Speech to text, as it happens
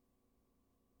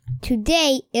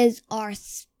Today is our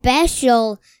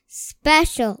special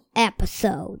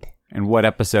episode. And what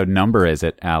episode number is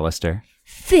it, Alistair?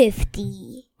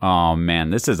 50. Oh,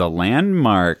 man, this is a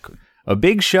landmark. A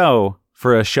big show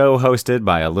for a show hosted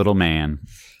by a little man.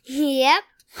 Yep.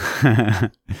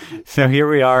 So here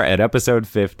we are at episode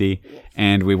 50,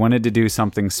 and we wanted to do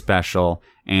something special,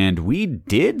 and we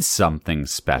did something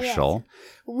special. Yes.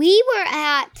 We were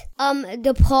at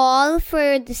DePaul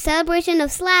for the celebration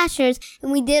of slashers,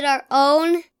 and we did our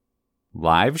own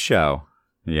live show.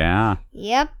 Yeah.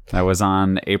 Yep. That was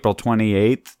on April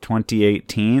 28th,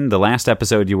 2018. The last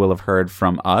episode you will have heard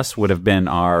from us would have been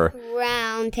our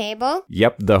round table.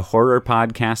 Yep, the horror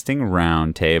podcasting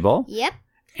round table. Yep.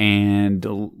 And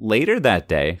later that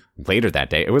day,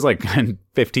 it was like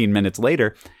 15 minutes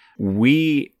later,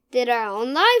 we did our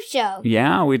own live show.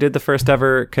 Yeah, we did the first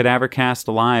ever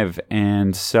Cadavercast live.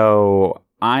 And so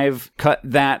I've cut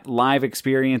that live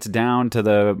experience down to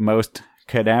the most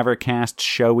Cadavercast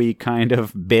showy kind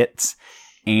of bits.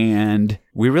 And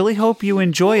we really hope you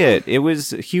enjoy it. It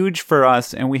was huge for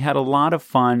us, and we had a lot of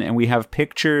fun. And we have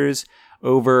pictures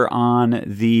over on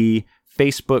the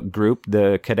Facebook group,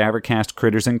 the Cadavercast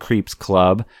Critters and Creeps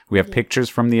Club. We have pictures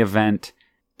from the event.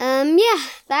 Yeah,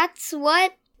 that's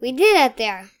what we did out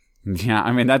there. Yeah,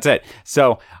 I mean, that's it.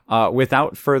 So,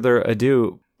 without further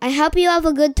ado, I hope you have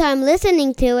a good time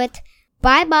listening to it.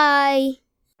 Bye-bye.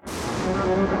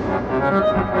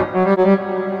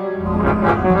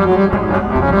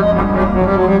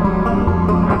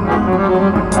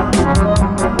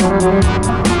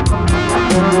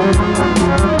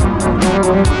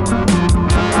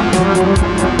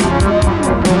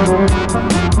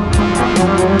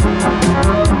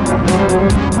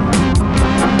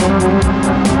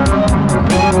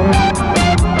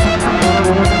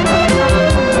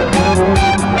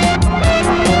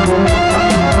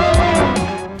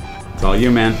 It's all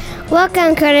you, man.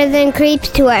 Welcome, Critters and Creeps,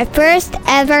 to our first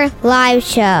ever live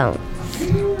show.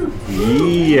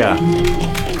 Yeah.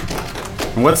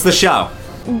 And what's the show?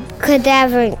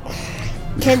 Cadavercast.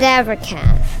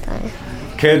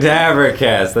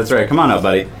 Cadavercast. That's right. Come on up,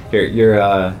 buddy. Here,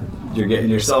 you're getting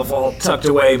yourself all tucked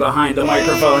away behind the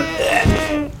microphone.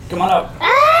 Come on up.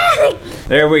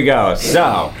 There we go.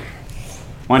 So,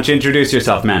 why don't you introduce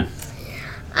yourself, man?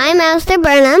 I'm Alistair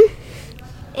Burnham.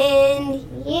 And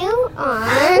you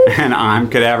are? And I'm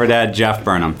Cadaver Dad Jeff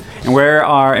Burnham. And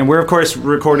we're of course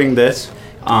recording this.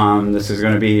 This is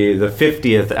going to be the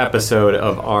 50th episode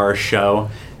of our show.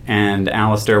 And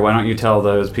Alistair, why don't you tell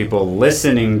those people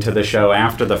listening to the show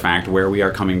after the fact where we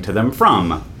are coming to them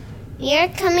from? We are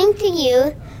coming to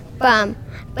you from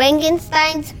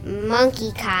Frankenstein's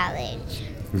Monkey College.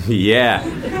 Yeah,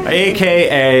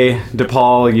 a.k.a.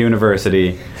 DePaul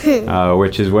University,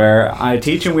 which is where I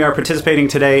teach, and we are participating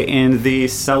today in the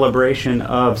celebration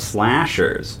of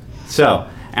slashers. So,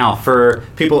 Al, for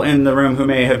people in the room who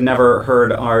may have never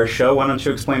heard our show, why don't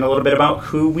you explain a little bit about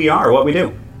who we are, what we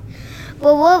do?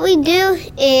 Well, what we do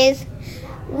is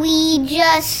we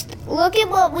just look at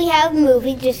what we have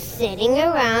movies just sitting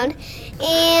around,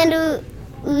 and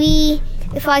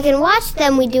if I can watch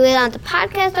them, we do it on the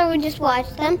podcast, or we just watch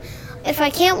them. If I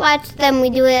can't watch them, we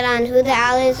do it on Who the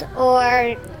Owl Is,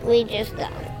 or we just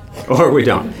don't. Or we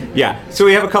don't. Yeah. So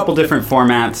we have a couple different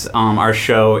formats. Our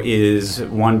show is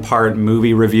one part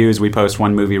movie reviews. We post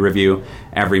one movie review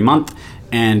every month.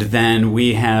 And then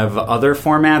we have other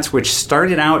formats, which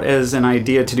started out as an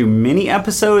idea to do mini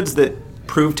episodes that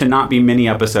proved to not be mini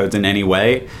episodes in any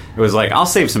way. It was like, I'll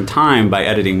save some time by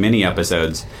editing mini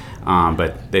episodes.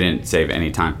 But they didn't save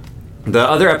any time. The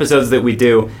other episodes that we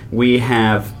do, we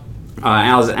have,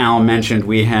 as Al mentioned,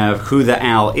 we have Who the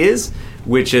Owl Is,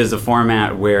 which is a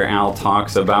format where Al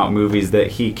talks about movies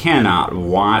that he cannot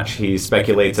watch. He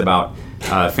speculates about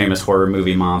famous horror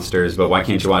movie monsters, but why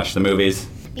can't you watch the movies?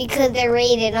 Because they're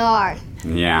rated R.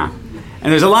 Yeah.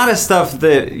 And there's a lot of stuff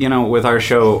that, with our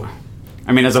show,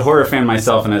 I mean, as a horror fan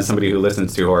myself and as somebody who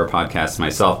listens to horror podcasts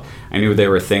myself, I knew there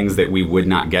were things that we would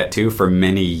not get to for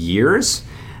many years.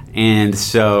 And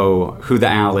so Who the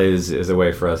Owl is a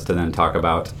way for us to then talk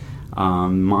about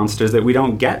monsters that we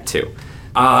don't get to.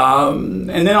 And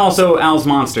then also Al's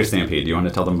Monster Stampede. Do you want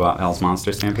to tell them about Al's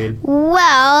Monster Stampede?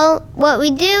 Well, what we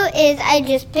do is I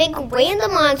just pick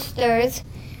random monsters,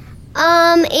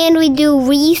 and we do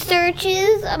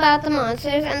researches about the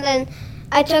monsters, and then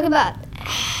I talk about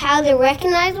how to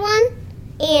recognize one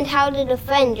and how to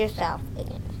defend yourself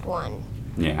against one.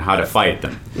 Yeah, how to fight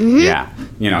them. Mm-hmm.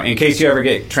 Yeah. In case you ever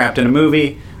get trapped in a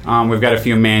movie, we've got a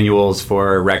few manuals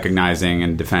for recognizing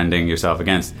and defending yourself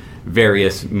against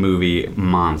various movie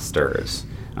monsters.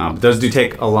 But those do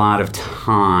take a lot of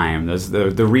time.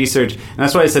 The research, and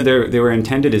that's why I said they were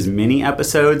intended as mini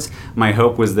episodes. My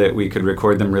hope was that we could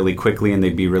record them really quickly and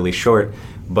they'd be really short.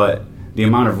 But the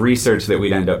amount of research that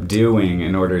we'd end up doing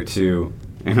in order to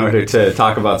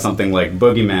talk about something like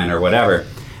Boogeyman or whatever,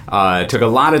 took a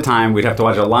lot of time. We'd have to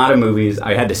watch a lot of movies.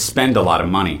 I had to spend a lot of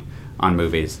money on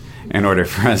movies in order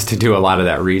for us to do a lot of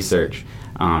that research,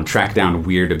 track down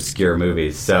weird, obscure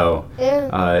movies. So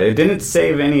it didn't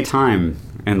save any time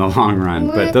in the long run,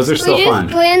 but those are still fun.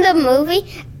 We just planned the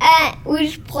movie, we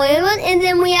just planned one, and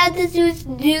then we had to do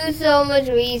so much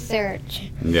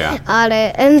research on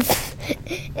it, and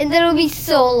then it'll be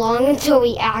so long until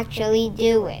we actually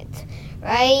do it,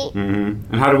 right?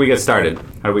 Mm-hmm. And how do we get started?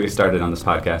 How do we get started on this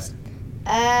podcast?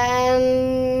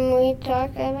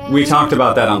 We talked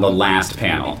about that on the last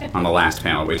panel. On the last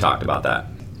panel, we talked about that,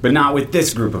 but not with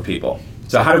this group of people.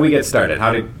 So how do we get started?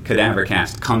 How did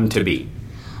Cadavercast come to be?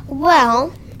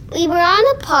 Well, we were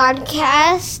on a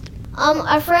podcast,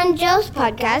 our friend Joe's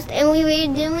podcast, and we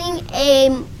were doing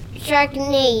a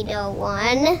Sharknado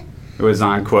one. It was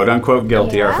on Quote Unquote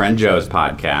Guilty, our friend Joe's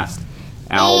podcast.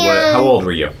 Al, how old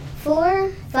were you?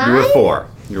 4, 5? You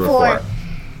were 4.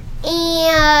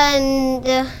 And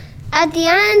at the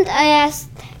end, I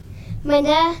asked my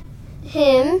dad, of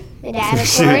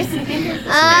course,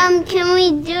 can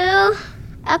we do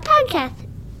a podcast?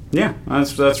 Yeah,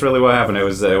 that's really what happened. It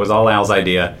was all Al's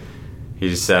idea. He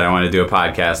just said, I want to do a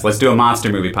podcast. Let's do a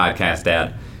monster movie podcast,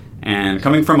 Dad. And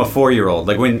coming from a 4-year-old,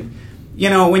 like when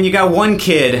you got one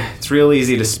kid, it's real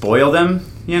easy to spoil them,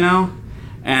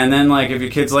 And then like if your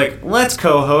kid's like, let's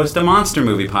co-host a monster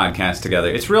movie podcast together,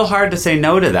 it's real hard to say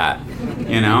no to that,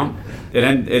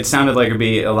 It sounded like it'd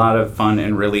be a lot of fun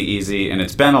and really easy, and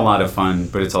it's been a lot of fun,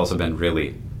 but it's also been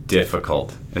really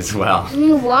difficult as well.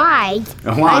 Why?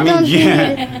 Well, I mean,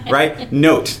 yeah, right?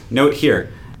 Note here.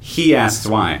 He asks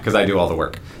why, because I do all the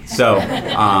work. So,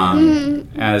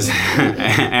 as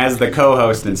the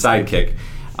co-host and sidekick,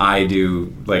 I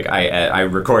do, like, I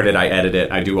record it, I edit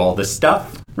it, I do all this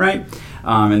stuff, right?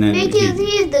 And then because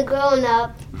he's the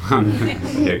grown-up.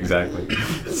 Yeah, exactly.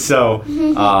 So,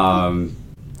 and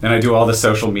I do all the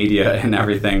social media and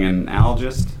everything, and Al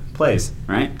just plays,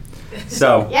 right?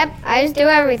 So. Yep, I just do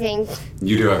everything.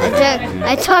 You do everything.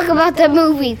 I talk about the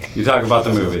movies. You talk about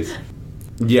the movies.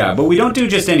 Yeah, but we don't do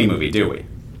just any movie, do we?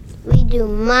 We do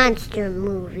monster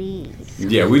movies.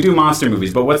 Yeah, we do monster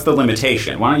movies, but what's the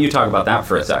limitation? Why don't you talk about that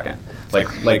for a second?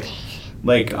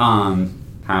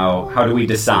 How do we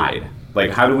decide?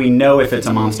 Like, how do we know if it's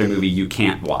a monster movie you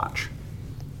can't watch?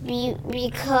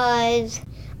 Because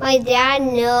my dad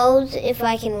knows if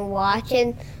I can watch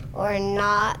it or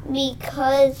not,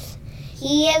 because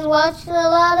he has watched a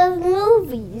lot of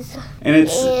movies. And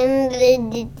it's... I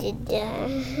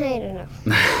don't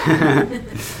know.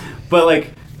 But,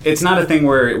 like, it's not a thing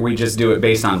where we just do it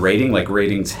based on rating. Like,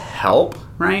 ratings help,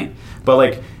 right? But,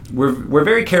 like, we're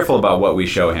very careful about what we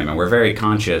show him, and we're very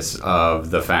conscious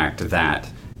of the fact that,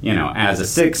 as a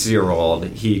 6-year-old,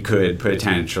 he could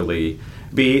potentially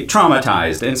be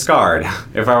traumatized and scarred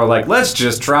if I were like, let's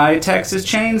just try Texas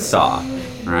Chainsaw,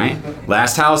 right?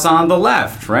 Last House on the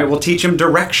Left, right? We'll teach him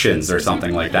directions or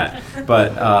something like that.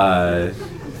 But,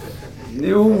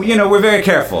 we're very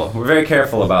careful. We're very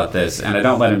careful about this, and I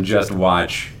don't let him just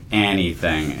watch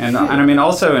anything. And I mean,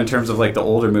 also in terms of, like, the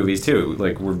older movies, too,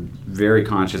 like, we're very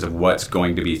conscious of what's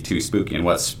going to be too spooky and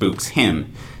what spooks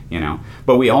him,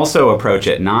 But we also approach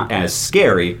it not as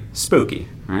scary, spooky.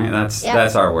 Right,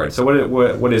 that's our word. So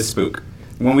what is spook?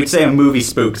 When we say a movie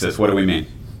spooks us, what do we mean?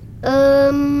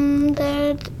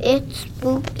 That it's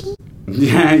spooky.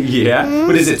 Yeah.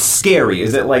 But is it scary?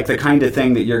 Is it like the kind of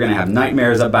thing that you're going to have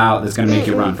nightmares about that's going to make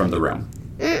you run from the room?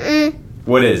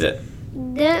 What is it?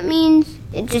 That means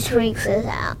it just freaks us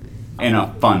out. In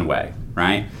a fun way,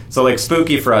 right? So like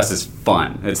spooky for us is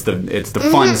fun. It's the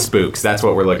fun spooks. That's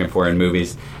what we're looking for in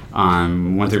movies.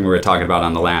 One thing we were talking about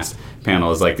on the last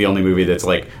panel is like the only movie that's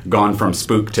like gone from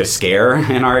spook to scare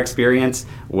in our experience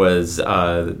was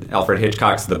Alfred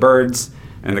Hitchcock's The Birds,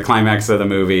 and the climax of the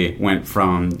movie went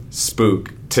from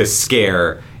spook to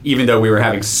scare, even though we were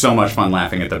having so much fun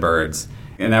laughing at the birds.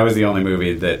 And that was the only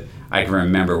movie that I can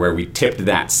remember where we tipped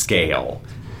that scale.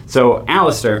 So,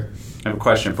 Alistair, I have a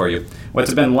question for you. What's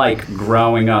it been like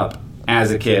growing up as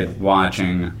a kid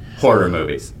watching horror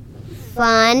movies?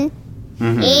 Fun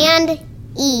and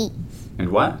eat. And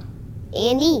what?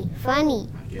 And eat. Funny.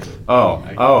 Oh,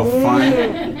 fun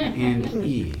and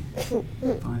eat.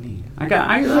 Funny.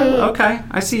 Okay.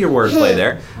 I see your wordplay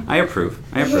there. I approve.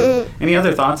 Any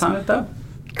other thoughts on it, though?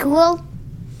 Cool.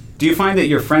 Do you find that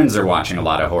your friends are watching a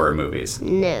lot of horror movies?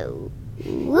 No.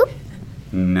 Whoop.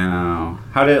 No.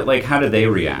 How did they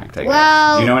react, I guess?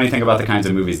 Well- Do you know anything about the kinds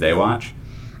of movies they watch?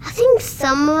 I think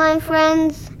some of my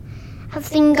friends have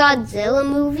seen Godzilla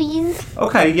movies.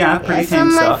 Okay, yeah, pretty Some tame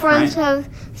of my stuff, friends right? have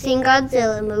seen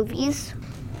Godzilla movies.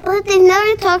 But they've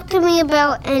never talked to me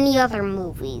about any other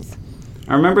movies.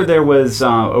 I remember there was,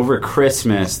 over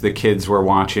Christmas, the kids were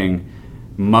watching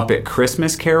Muppet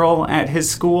Christmas Carol at his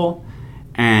school.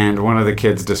 And one of the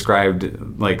kids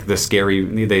described, like, they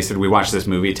said, we watched this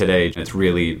movie today, and it's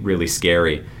really, really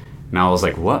scary. And I was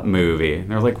like, what movie?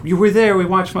 And they're like, you were there, we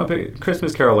watched Muppet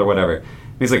Christmas Carol or whatever. And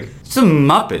he's like, some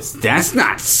Muppets, that's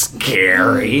not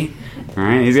scary. All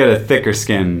right, he's got a thicker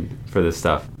skin for this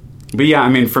stuff. But yeah, I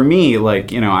mean, for me,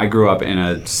 like, I grew up in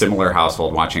a similar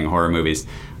household watching horror movies.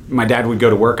 My dad would go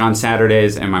to work on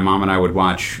Saturdays, and my mom and I would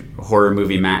watch horror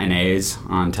movie matinees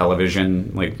on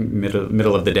television, like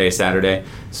middle of the day Saturday.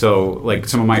 So, like,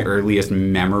 some of my earliest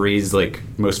memories, like,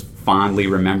 most fondly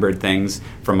remembered things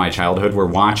from my childhood were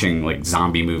watching, like,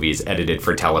 zombie movies edited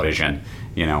for television,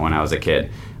 when I was a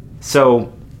kid.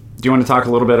 So, do you want to talk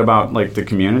a little bit about, like, the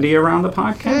community around the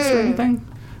podcast or anything?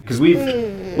 Because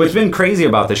what's been crazy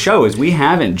about the show is we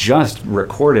haven't just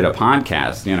recorded a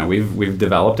podcast. We've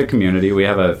developed a community. We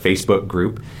have a Facebook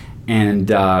group, and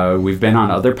we've been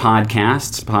on other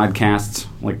podcasts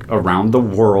like around the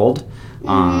world.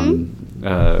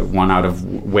 One out of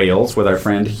Wales with our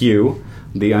friend Hugh,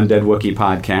 the Undead Wookiee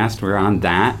podcast. We're on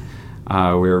that.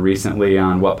 We were recently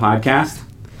on what podcast?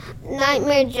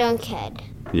 Nightmare Junkhead.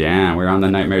 Yeah, we're on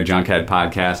the Nightmare Junkhead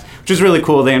podcast, which is really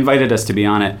cool. They invited us to be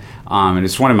on it. And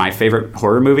it's one of my favorite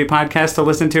horror movie podcasts to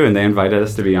listen to, and they invited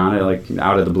us to be on it, like,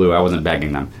 out of the blue. I wasn't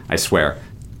begging them, I swear.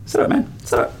 Sit up, man.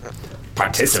 Sit up.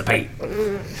 Participate.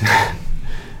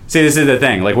 See, this is the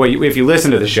thing. Like, if you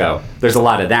listen to the show, there's a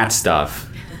lot of that stuff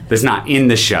that's not in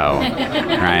the show,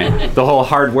 right? The whole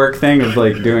hard work thing of,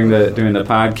 like, doing the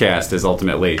podcast is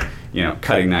ultimately,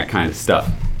 cutting that kind of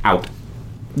stuff out.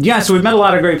 Yeah, so we've met a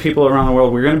lot of great people around the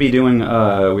world. We're going to be doing,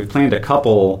 we've planned a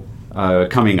couple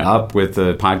coming up with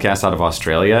the podcast out of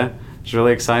Australia. It's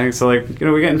really exciting. So, like,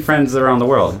 we're getting friends around the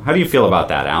world. How do you feel about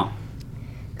that, Al?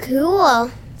 Cool.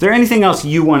 Is there anything else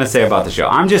you want to say about the show?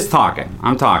 I'm just talking.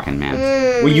 I'm talking,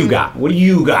 man. What do you got? What do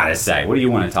you got to say? What do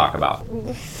you want to talk about?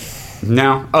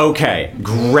 No? Okay,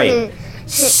 great.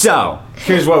 So,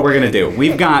 here's what we're going to do.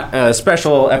 We've got a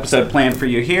special episode planned for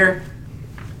you here.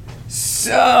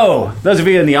 So, those of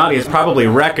you in the audience probably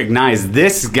recognize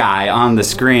this guy on the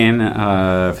screen.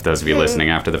 For those of you listening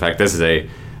after the fact, this is a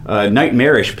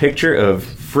nightmarish picture of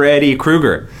Freddy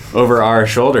Krueger over our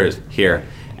shoulders here.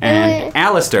 And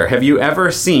Alistair, have you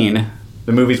ever seen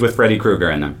the movies with Freddy Krueger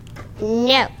in them?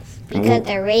 No, because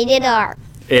they're rated R.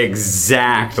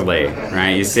 Exactly.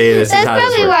 Right, you see, this is how That's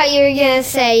this probably works. what you were going to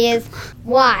say is,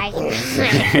 why?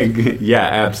 Yeah,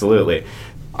 absolutely.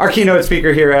 Our keynote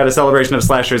speaker here at A Celebration of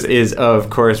Slashers is, of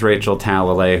course, Rachel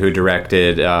Talalay, who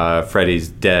directed Freddy's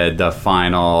Dead, The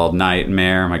Final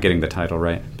Nightmare. Am I getting the title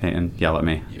right? Peyton, yell at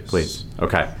me, please.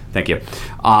 Okay, thank you.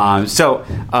 So,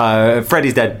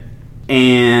 Freddy's Dead.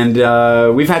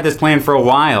 And we've had this planned for a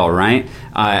while, right?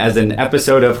 As an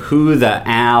episode of Who the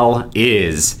Al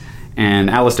Is. And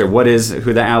Alistair, what is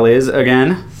Who the Al Is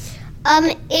again?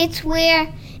 It's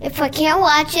where, if I can't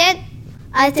watch it,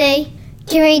 I say,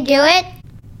 can we do it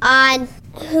on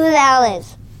Who the Al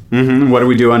Is? What do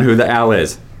we do on Who the Al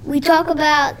Is? We talk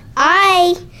about,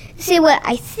 I say what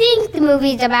I think the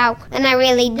movie's about, and I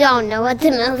really don't know what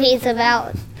the movie's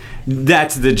about.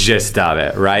 That's the gist of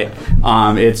it, right?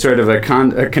 It's sort of a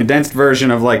condensed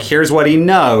version of, like, here's what he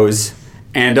knows,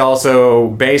 and also,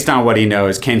 based on what he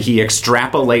knows, can he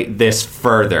extrapolate this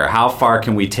further? How far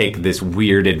can we take this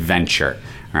weird adventure,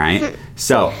 right?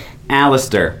 So,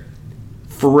 Alistair,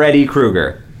 Freddy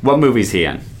Krueger, what movie's he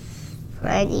in?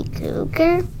 Freddy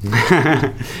Krueger?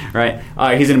 Right.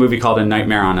 He's in a movie called A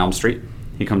Nightmare on Elm Street.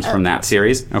 He comes from that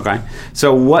series. Okay.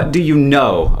 So what do you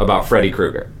know about Freddy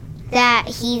Krueger? That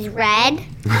he's red.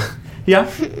 Yeah.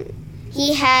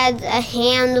 He has a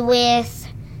hand with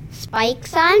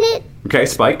spikes on it. Okay,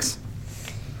 spikes.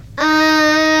 He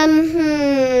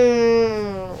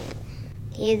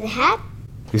has a hat.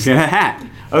 He's got a hat.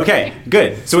 Okay,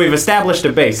 good. So we've established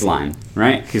a baseline,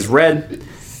 right? He's red,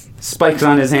 spikes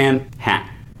on his hand, hat.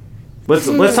 Let's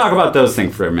talk about those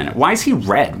things for a minute. Why is he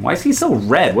red? Why is he so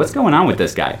red? What's going on with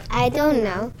this guy? I don't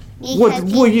know. What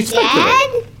you dead?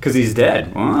 speculate? Because he's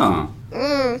dead. Oh.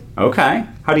 Okay.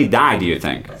 How'd he die, do you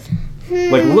think?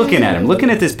 Like, looking at him, looking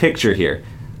at this picture here,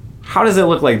 how does it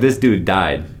look like this dude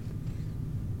died?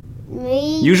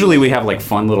 Maybe. Usually we have, like,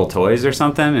 fun little toys or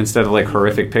something instead of, like,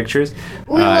 horrific pictures.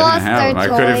 We lost our I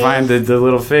couldn't toys. find the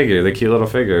little figure, the cute little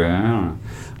figure. I don't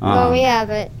know. Well, we have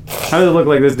it. How does it look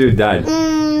like this dude died?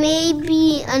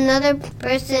 Maybe another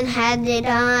person had it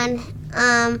on.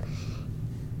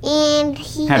 And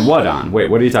he Had what on? Wait,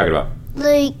 what are you talking about?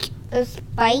 like a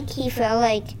spike. He felt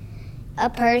like a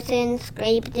person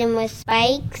scraped him with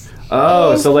spikes.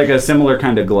 Oh, so like a similar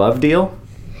kind of glove deal?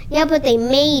 Yeah, but they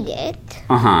made it.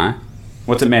 Uh-huh.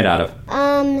 What's it made out of?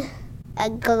 A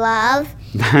glove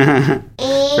Fair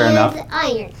and enough.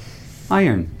 iron.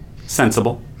 Iron.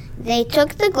 Sensible. They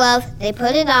took the glove, they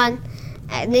put it on.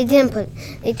 They didn't put.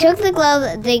 They took the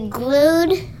glove, they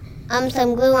glued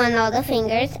some glue on all the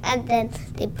fingers, and then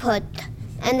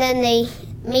they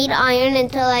made iron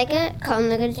into like a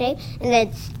cone-looking shape, and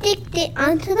then sticked it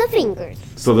onto the fingers.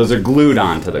 So those are glued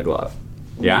onto the glove.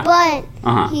 Yeah? But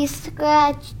Uh-huh. he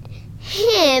scratched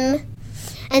him,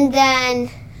 and then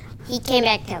he came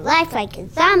back to life like a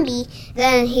zombie.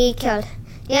 Then he killed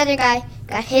the other guy,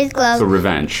 got his glove. So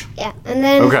revenge. Yeah, and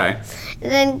then Okay.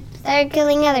 started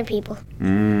killing other people.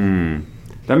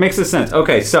 That makes sense.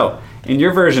 Okay, so in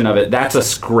your version of it, that's a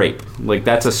scrape. Like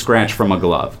that's a scratch from a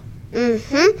glove.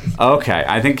 Mm-hmm. Okay,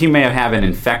 I think he may have an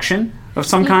infection of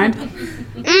some kind.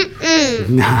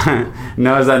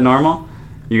 No, is that normal?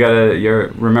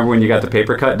 Remember when you got the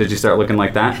paper cut? Did you start looking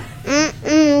like that?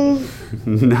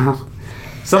 No.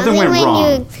 Something went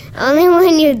wrong. Only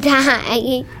when you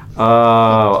die.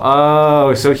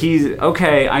 Oh, so he's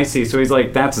okay. I see. So he's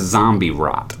like, that's zombie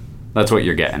rot. That's what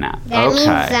you're getting at. That Okay.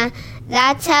 means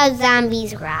that's how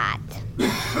zombies rot.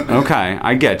 Okay,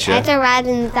 I get you. That's a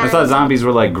rotten zombie. I thought zombies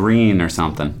were like green or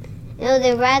something. No,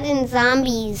 they're rotten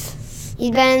zombies.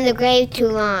 He's been in the grave too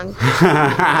long.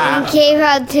 And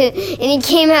he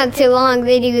came out too long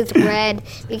that he was red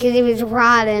because he was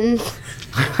rotten.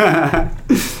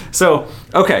 So,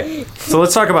 okay. So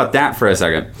let's talk about that for a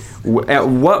second. At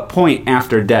what point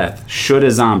after death should a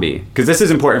zombie... Because this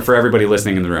is important for everybody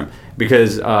listening in the room.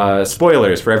 Because,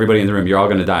 spoilers for everybody in the room, you're all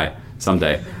going to die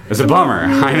someday. It's a bummer,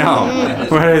 I know.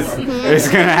 But it's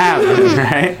going to happen,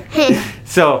 right?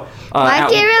 So... Why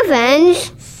get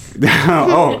revenge?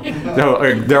 Oh,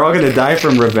 no, they're all going to die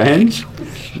from revenge?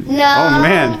 No. Oh,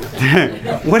 man.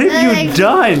 What have you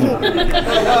done?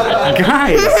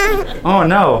 Guys. Oh,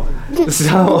 no.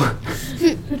 So,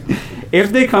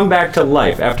 if they come back to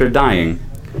life after dying,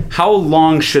 how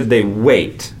long should they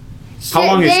wait? How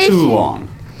long is too long?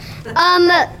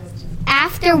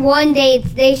 After one day,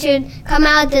 they should come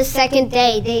out the second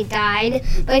day they died.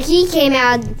 But he came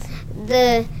out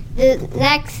the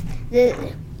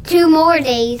 2 more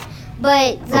days.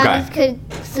 But zombies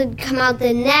could come out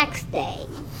the next day.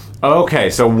 Okay,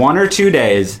 so 1 or 2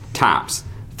 days, tops.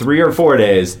 3 or 4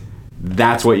 days,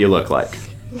 that's what you look like.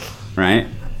 Right?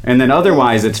 And then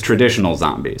otherwise, it's traditional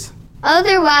zombies.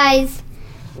 Otherwise,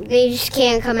 they just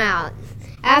can't come out.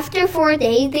 After 4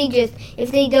 days,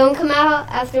 if they don't come out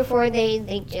after 4 days,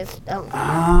 they just don't.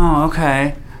 Oh,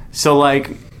 okay. So,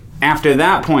 like, after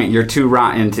that point, you're too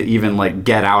rotten to even, like,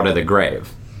 get out of the grave.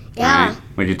 Yeah. Right?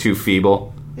 Like, you're too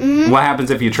feeble. Mm-hmm. What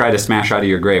happens if you try to smash out of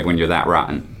your grave when you're that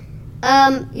rotten?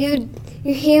 Your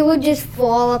hair would just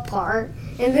fall apart,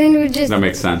 and then it would just That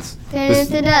makes sense. turn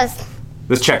into dust.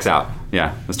 This checks out.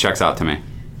 Yeah, this checks out to me.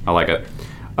 I like it.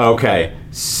 Okay,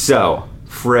 so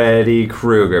Freddy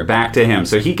Krueger, back to him.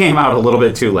 So he came out a little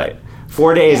bit too late.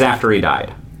 4 days after he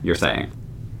died, you're saying?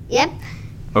 Yep.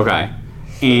 Okay.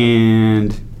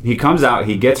 And he comes out,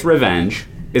 he gets revenge.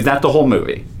 Is that the whole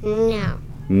movie? No.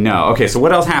 No. Okay, so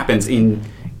what else happens in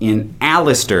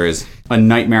Alistair's A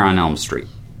Nightmare on Elm Street?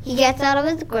 He gets out of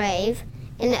his grave,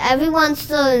 and everyone's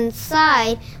still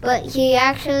inside, but he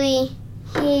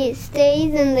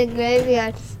stays in the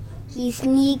graveyard. He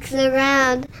sneaks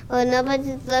around while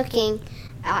nobody's looking.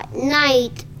 At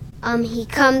night, he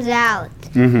comes out.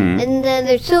 Mm-hmm. And then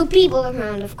there's 2 people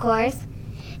around, of course,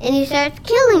 and he starts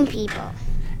killing people.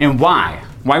 And why?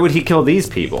 Why would he kill these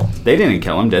people? They didn't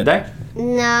kill him, did they?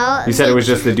 No. You said it was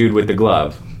just the dude with the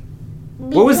glove.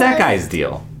 What was that guy's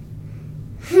deal?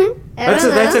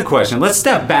 That's a question. Let's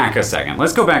step back a second.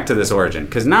 Let's go back to this origin,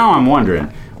 because now I'm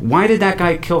wondering, why did that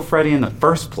guy kill Freddy in the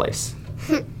first place?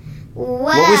 Well,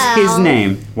 What was his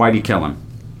name? Why did he kill him?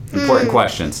 Important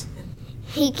questions.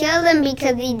 He killed him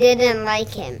because he didn't like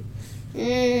him. I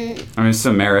mean, it's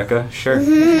America, sure. It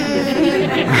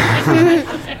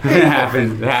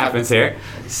happens here.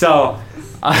 So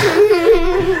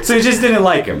he just didn't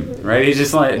like him, right? He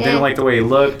just didn't like the way he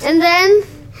looked. And then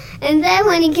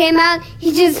when he came out,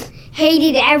 he just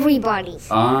hated everybody.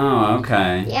 Oh,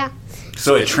 okay. Yeah.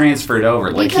 So it transferred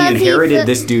over. Like Because he inherited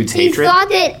this dude's hatred? He thought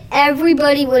that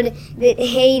everybody that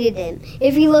hated him.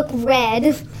 If he looked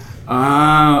red.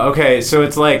 Oh, okay. So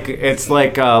it's like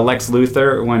Lex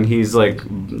Luthor when he's like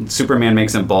Superman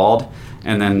makes him bald,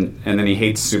 and then he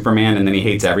hates Superman, and then he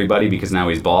hates everybody because now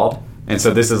he's bald. And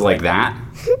so this is like that,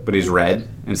 but he's red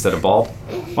instead of bald.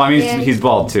 Well, I mean, he's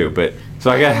bald too, but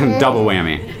so I got double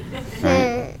whammy.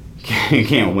 Right? You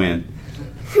can't win.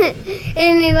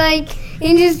 And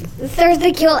he just starts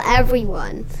to kill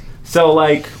everyone. So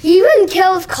like, he even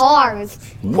kills cars.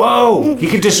 Whoa! He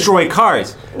can destroy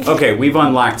cars. Okay, we've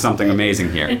unlocked something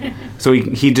amazing here. So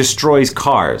he destroys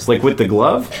cars, like with the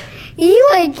glove. He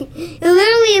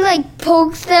literally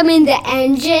pokes them in the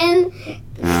engine.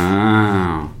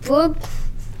 Oh.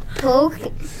 Poke.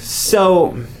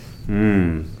 So,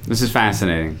 this is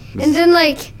fascinating. And then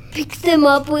picks them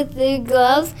up with the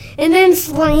gloves and then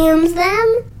slams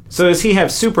them. So does he have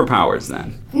superpowers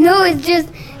then? No, it's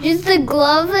just the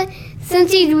glove.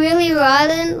 Since he's really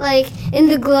rotten, in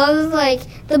the gloves,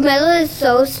 the metal is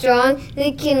so strong that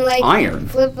it can iron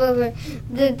flip over.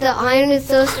 The iron is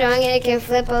so strong that it can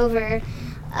flip over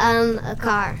a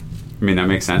car. I mean, that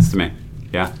makes sense to me.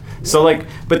 Yeah. So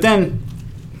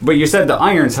but you said the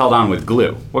iron's held on with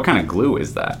glue. What kind of glue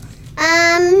is that?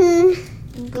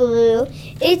 Glue.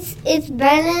 It's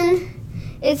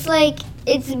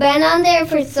been on there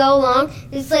for so long.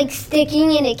 It's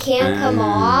sticking and it can't come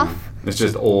off. It's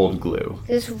just old glue.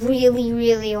 It's really,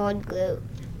 really old glue.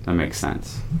 That makes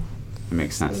sense. It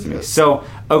makes sense to me. So,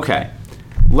 okay.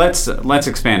 Let's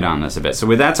expand on this a bit. So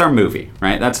that's our movie,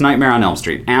 right? That's Nightmare on Elm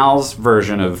Street. Al's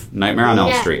version of Nightmare on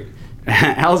Elm Street.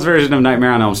 Al's version of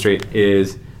Nightmare on Elm Street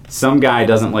is some guy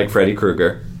doesn't like Freddy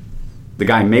Krueger. The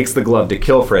guy makes the glove to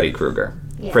kill Freddy Krueger.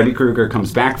 Yeah. Freddy Krueger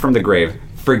comes back from the grave,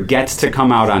 forgets to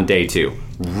come out on day 2.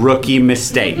 Rookie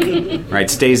mistake, right?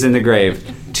 Stays in the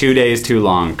grave 2 days too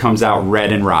long, comes out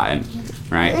red and rotten,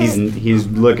 right? He's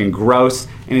looking gross,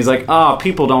 and he's like, oh,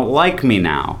 people don't like me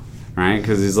now, right?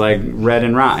 Because he's red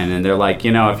and rotten, and they're like,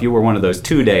 if you were one of those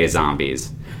 2-day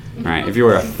zombies, right? If you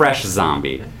were a fresh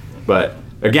zombie, but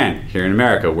again, here in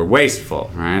America, we're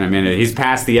wasteful, right? I mean, he's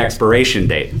past the expiration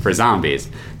date for zombies.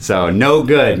 So no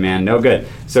good, man, no good.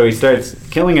 So he starts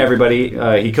killing everybody.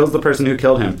 He kills the person who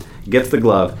killed him, gets the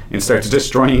glove, and starts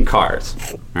destroying cars,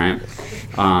 right?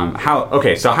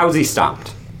 So how is he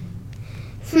stopped?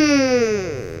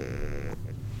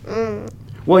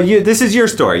 Well, this is your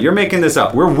story. You're making this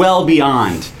up. We're well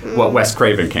beyond what Wes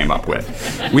Craven came up with.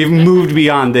 We've moved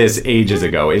beyond this ages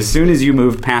ago. As soon as you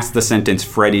moved past the sentence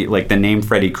Freddy, the name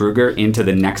Freddy Krueger, into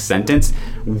the next sentence,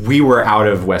 we were out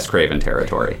of Wes Craven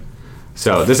territory.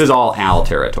 So this is all Al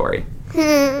territory.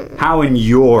 How in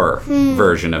your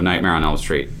version of Nightmare on Elm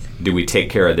Street do we take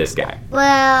care of this guy?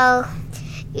 Well,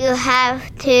 you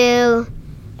have to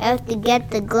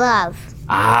get the glove.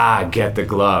 Get the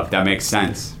glove. That makes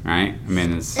sense, right? I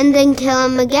mean, and then kill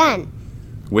him again.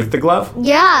 With the glove?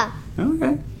 Yeah.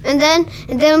 Okay. And then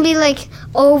it'll be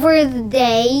over the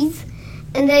days,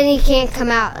 and then he can't come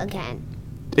out again.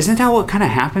 Isn't that what kind of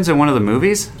happens in one of the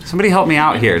movies? Somebody help me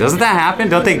out here. Doesn't that happen?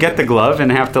 Don't they get the glove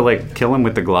and have to kill him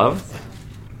with the glove?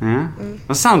 Yeah.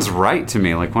 That sounds right to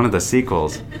me, like one of the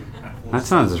sequels. That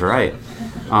sounds right.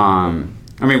 I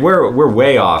mean, we're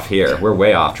way off here. We're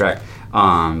way off track.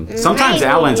 Sometimes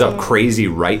Al ends up crazy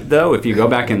right, though. If you go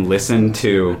back and listen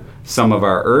to some of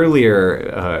our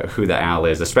earlier Who the Al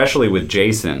Is, especially with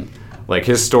Jason,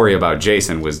 his story about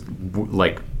Jason was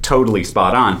totally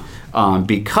spot on.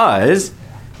 Because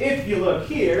if you look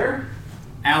here,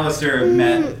 Alistair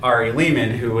met Ari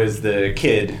Lehman, who was the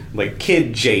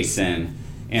kid Jason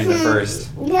in the first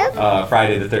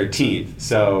Friday the 13th.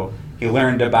 So he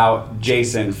learned about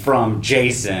Jason from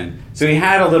Jason. So he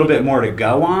had a little bit more to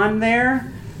go on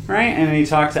there, right? And then he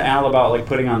talked to Al about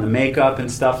putting on the makeup and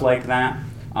stuff like that.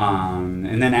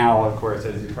 And then Al, of course,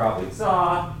 as you probably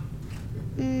saw,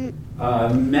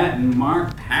 met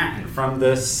Mark Patton from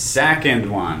the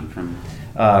second one, from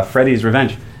Freddy's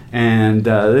Revenge. And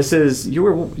this is, you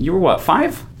were what,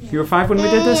 5? You were 5 when we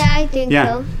did this? Yeah, I think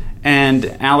so. And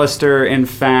Alistair, in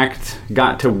fact,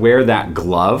 got to wear that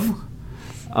glove,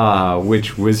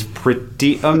 which was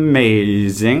pretty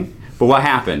amazing. But what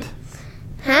happened?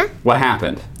 Huh? What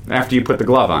happened after you put the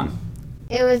glove on?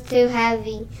 It was too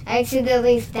heavy. I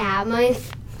accidentally stabbed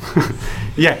myself.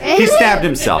 Yeah, he stabbed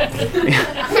himself.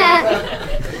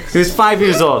 He was 5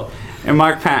 years old. And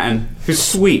Mark Patton, who's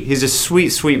sweet, he's a sweet,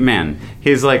 sweet man.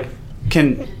 He's like,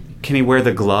 can he wear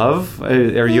the glove?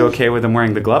 Are you okay with him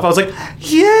wearing the glove? I was like,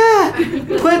 yeah,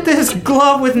 put this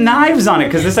glove with knives on it.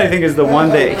 Because this, I think, is the one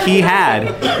that he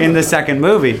had in the second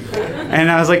movie. And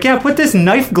I was like, yeah, put this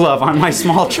knife glove on my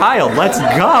small child. Let's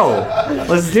go.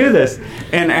 Let's do this.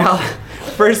 And Al,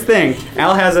 first thing,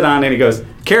 Al has it on and he goes,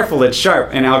 careful, it's sharp.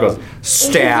 And Al goes,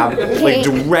 stab,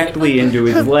 directly into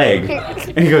his leg.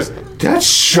 And he goes, that's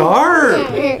sharp.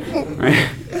 Right?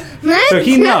 So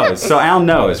he knows. So Al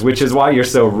knows, which is why you're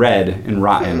so red and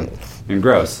rotten and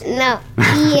gross. No,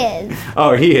 he is.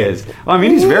 Oh, he is. Well, I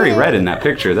mean, he's very red in that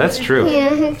picture. That's true.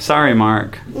 Yeah. Sorry,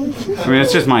 Mark. I mean,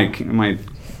 it's just my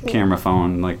camera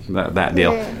phone, like that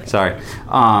deal. Sorry.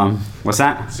 What's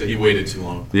that? So he waited too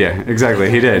long. Yeah, exactly.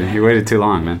 He did. He waited too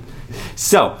long, man.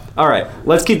 So, all right,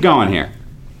 let's keep going here.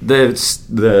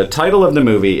 The title of the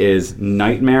movie is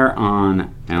Nightmare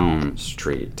on Elm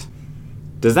Street.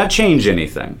 Does that change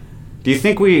anything? Do you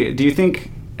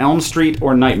think Elm Street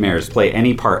or Nightmares play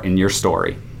any part in your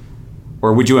story?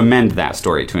 Or would you amend that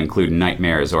story to include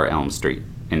Nightmares or Elm Street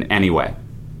in any way?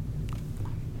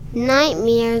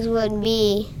 Nightmares would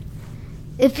be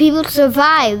if people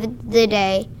survived the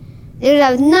day, they would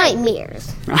have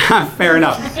nightmares. Fair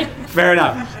enough. Fair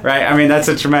enough. Right? I mean, that's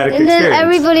a traumatic And experience. then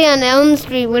everybody on Elm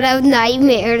Street would have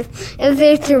nightmares if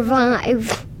they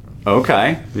survived.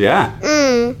 Okay, yeah.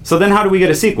 So then how do we get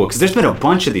a sequel? Because there's been a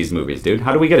bunch of these movies, dude.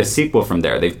 How do we get a sequel from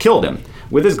there? They've killed him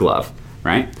with his glove,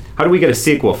 right? How do we get a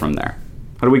sequel from there?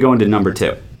 How do we go into number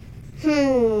 2?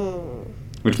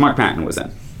 Which Mark Patton was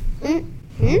in.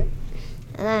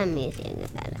 Let me think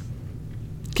about it.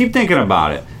 Keep thinking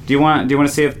about it. Do you want to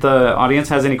see if the audience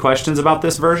has any questions about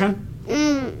this version?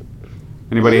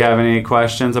 Anybody have any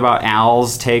questions about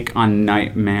Al's take on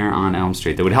Nightmare on Elm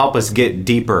Street that would help us get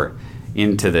deeper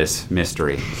into this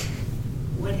mystery?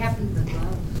 What happened to the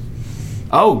glove?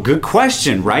 Oh, good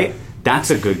question, right? That's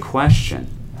a good question.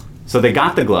 So they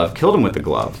got the glove, killed him with the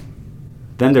glove.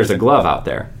 Then there's a glove out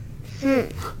there.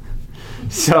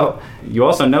 So you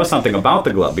also know something about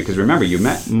the glove because remember, you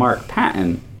met Mark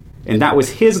Patton, and that was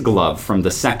his glove from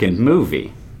the second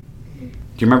movie.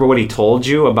 Do you remember what he told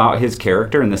you about his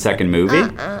character in the second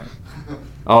movie?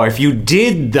 Oh, if you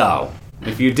did, though.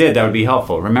 If you did, that would be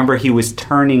helpful. Remember, he was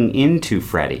turning into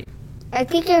Freddy. I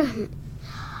think I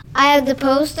have the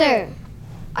poster.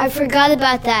 I forgot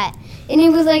about that. And he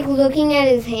was like looking at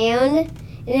his hand,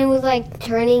 and it was like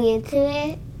turning into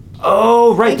it.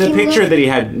 Oh, right, Like the he picture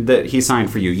looked- that he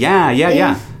signed for you.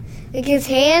 Yeah. Like his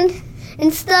hand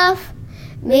and stuff.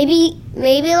 Maybe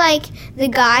like the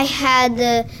guy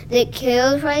that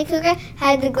killed Freddy Krueger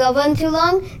had the glove on too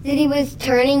long that he was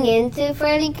turning into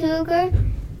Freddy Krueger.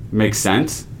 Makes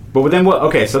sense. But then what?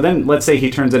 Okay, so then let's say he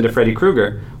turns into Freddy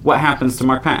Krueger. What happens to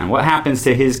Mark Patton? What happens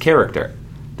to his character?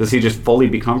 Does he just fully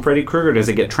become Freddy Krueger, or does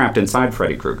he get trapped inside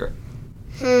Freddy Krueger?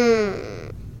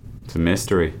 It's a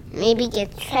mystery. Maybe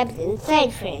get trapped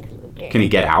inside Freddy Krueger. Can he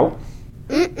get out?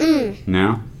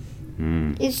 No?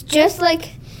 It's just like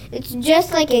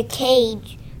a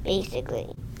cage, basically.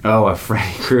 Oh, a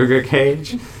Freddy Krueger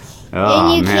cage?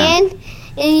 Oh, And you man.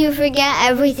 and you forget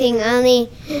everything only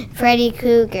Freddy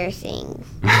Krueger things.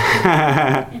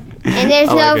 And there's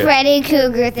I no like it. Freddy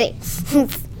Krueger things.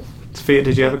 Sophia,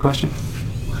 did you have a question?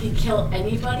 Will he kill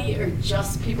anybody or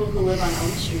just people who live on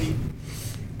Elm Street?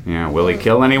 Yeah, will he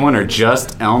kill anyone or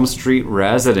just Elm Street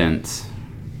residents?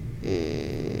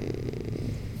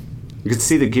 You can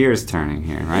see the gears turning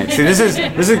here, right? See, this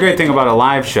is a great thing about a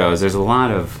live show is there's a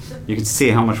lot of, you can see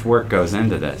how much work goes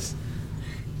into this.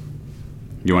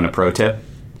 You want a pro tip?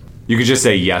 You could just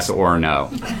say yes or no.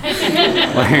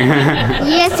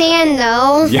 Yes and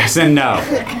no. Yes and no,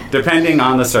 depending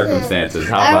on the circumstances.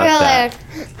 How about that?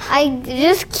 I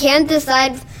just can't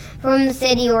decide from the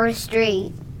city or a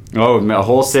street. Oh, a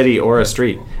whole city or a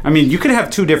street. I mean, you could have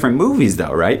two different movies,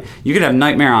 though, right? You could have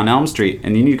Nightmare on Elm Street,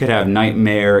 and then you could have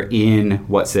Nightmare in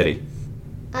what city?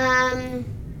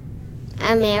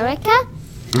 America?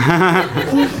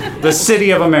 The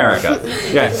city of America.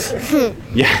 Yes.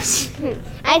 Yes.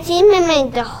 I think I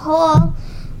meant the whole...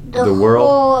 The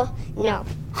world? No.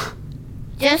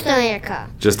 Just America.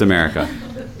 Just America.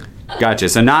 Gotcha.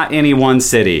 So not any one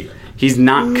city. He's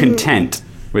not content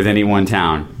with any one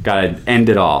town. Gotta end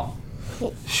it all.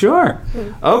 Sure.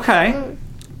 Okay.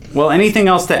 Well, anything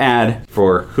else to add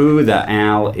for who the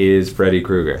Al is Freddy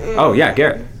Krueger? Oh, yeah,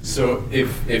 Garrett. So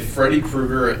if Freddy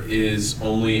Krueger is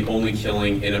only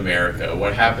killing in America,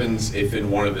 what happens if in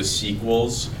one of the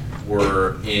sequels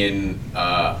we're in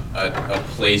a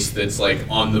place that's like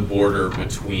on the border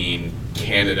between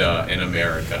Canada and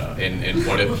America? And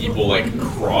what if people like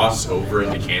cross over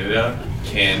into Canada?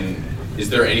 Is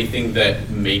there anything that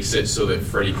makes it so that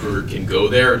Freddy Krueger can go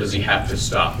there, or does he have to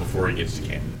stop before he gets to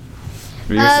Canada?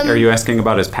 Are you asking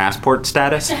about his passport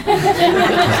status?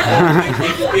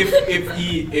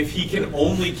 if he can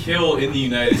only kill in the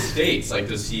United States, like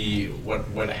does he what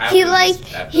happens?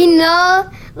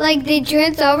 They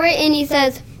turns over and he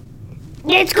says,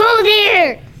 "It's cold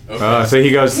here." Okay. So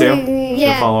he goes too?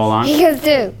 Yeah. To follow along? He goes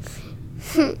too.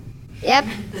 Yep.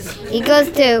 He goes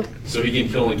too. So he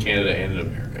can kill in Canada and in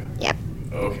America. Yep.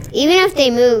 Okay. Even if they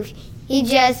move, he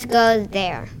just goes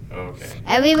there. Okay.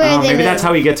 Everywhere they Maybe move. that's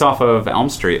how he gets off of Elm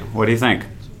Street. What do you think?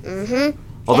 Mm-hmm.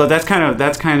 Although that's kind of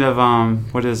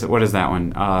what is that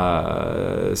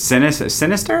one?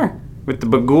 Sinister with the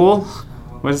Bagul.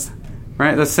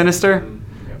 Right? That's Sinister.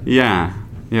 Yeah,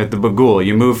 the Bagul.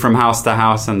 You move from house to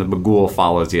house, and the Bagul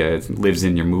follows you. It lives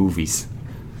in your movies.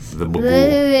 The Bagul.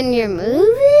 Live in your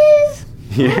movies?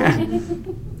 Yeah.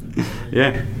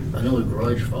 Yeah. I know the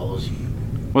Grudge follows you.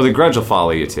 Well, the Grudge will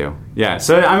follow you too. Yeah.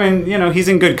 So I mean, he's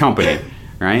in good company,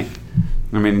 right?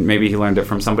 I mean, maybe he learned it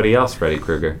from somebody else, Freddy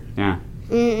Krueger. Yeah.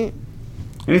 Mm.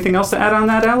 Anything else to add on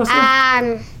that,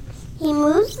 Alistair? He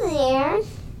moves there,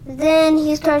 then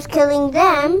he starts killing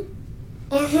them.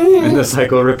 And the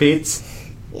cycle repeats.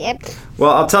 Yep.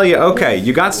 Well, I'll tell you. Okay,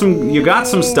 you got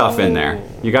some stuff in there.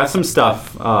 You got some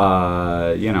stuff.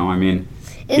 I mean,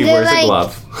 he wears a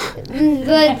glove.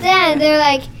 But then they're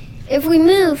like, if we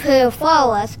move, he'll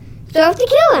follow us. So I have to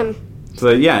kill him. So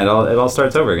yeah, it all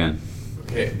starts over again.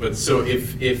 Okay, but so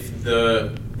if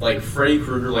the Freddy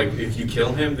Krueger, if you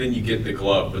kill him, then you get the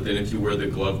glove. But then if you wear the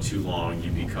glove too long, you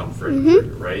become Freddy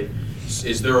Krueger, right?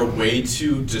 Is there a way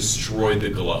to destroy the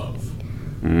glove?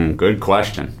 Good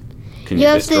question. Can you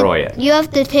destroy it? You have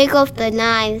to take off the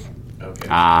knives. Okay.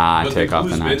 Take off the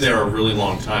glue's knives. been there a really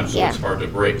long time, so Yeah. it's hard to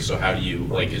break. So how do you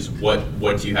what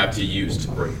do you have to use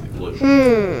to break the glue?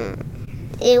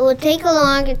 It will take a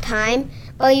longer time,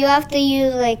 but you have to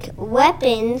use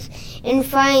weapons and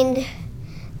find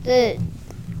a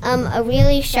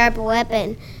really sharp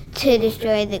weapon to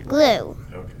destroy the glue.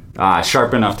 Okay.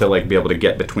 Sharp enough to be able to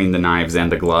get between the knives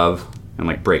and the glove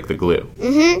and break the glue.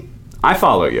 Mm-hmm. I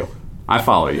follow you.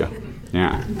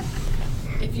 Yeah.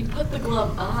 If you put the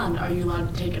glove on, are you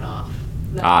allowed to take it off?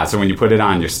 No. So when you put it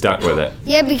on, you're stuck with it.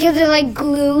 Yeah, because it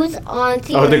glues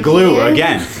onto Oh, your the glue hand.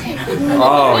 again.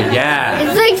 Oh yeah.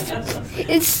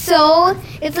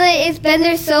 It's been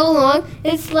there so long.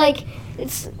 It's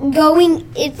going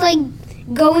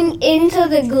into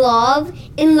the glove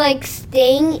and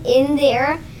staying in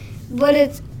there, but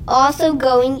it's also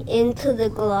going into the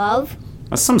glove.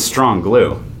 That's some strong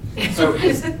glue. So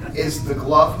is the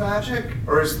glove magic,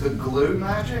 or is the glue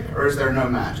magic, or is there no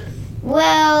magic?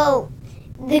 Well,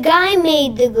 the guy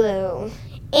made the glue,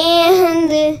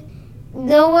 and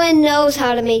no one knows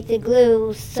how to make the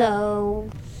glue, so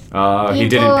He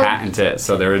didn't patent it,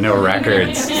 so there are no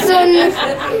records. so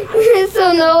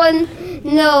no one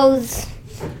knows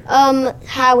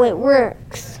how it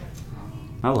works.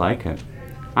 I like it.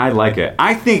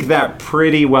 I think that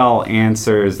pretty well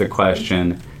answers the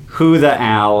question, who the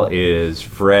Al is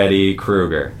Freddy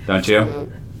Krueger, don't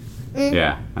you? Mm.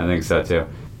 Yeah, I think so too.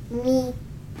 Me.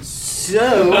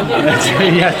 So,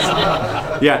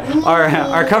 yes. Yeah,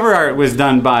 our cover art was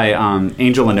done by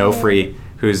Angel Onofre,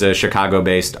 who's a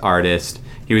Chicago-based artist.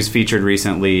 He was featured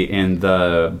recently in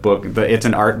the book. It's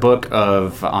an art book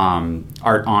of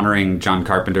art honoring John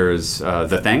Carpenter's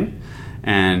The Thing,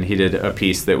 and he did a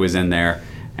piece that was in there.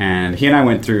 And he and I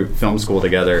went through film school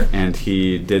together, and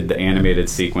he did the animated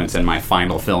sequence in my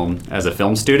final film as a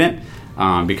film student,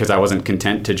 because I wasn't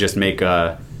content to just make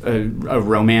a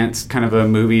romance kind of a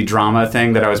movie drama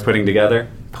thing that I was putting together.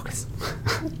 Focus.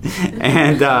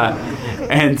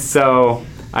 and so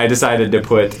I decided to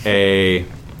put an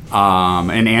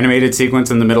animated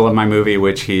sequence in the middle of my movie,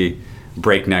 which he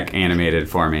breakneck animated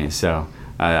for me. So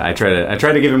I tried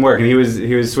to give him work, and he was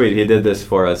sweet. He did this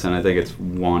for us, and I think it's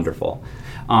wonderful.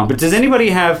 But does anybody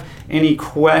have any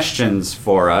questions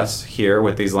for us here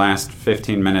with these last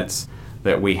 15 minutes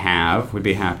that we have? We'd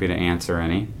be happy to answer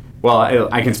any. Well,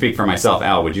 I can speak for myself.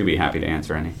 Al, would you be happy to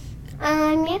answer any?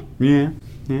 Yeah.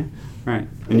 Yeah. Right.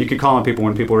 And you can call on people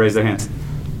when people raise their hands.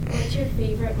 What's your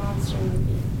favorite monster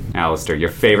movie? Alistair, your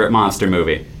favorite monster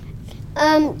movie?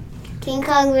 King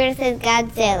Kong versus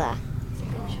Godzilla.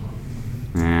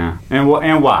 Yeah. And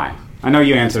why? I know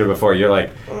you answered it before. You're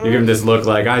giving this look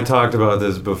like, I talked about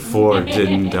this before,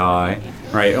 didn't I?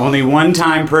 Right. Only one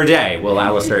time per day will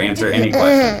Alistair answer any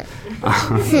question.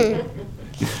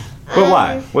 But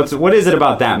why? What is it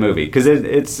about that movie? Because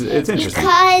it's interesting.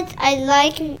 Because I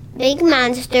like big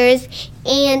monsters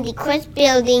and the crisp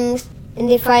buildings and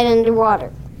they fight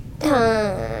underwater.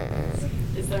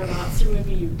 Is there a monster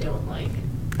movie you don't like?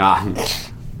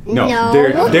 No. No.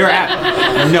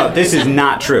 No, this is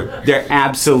not true. There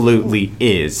absolutely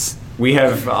is. We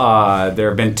have there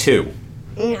have been two.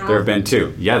 No. There have been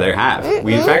two. Yeah, there have.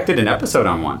 We in fact did an episode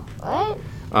on one.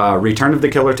 What? Return of the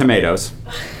Killer Tomatoes.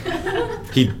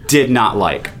 He did not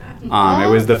like. It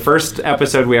was the first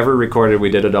episode we ever recorded. We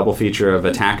did a double feature of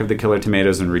Attack of the Killer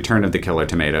Tomatoes and Return of the Killer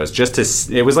Tomatoes.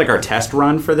 It was like our test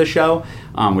run for the show,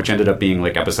 which ended up being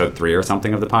like episode 3 or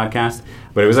something of the podcast.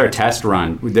 But it was our test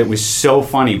run that was so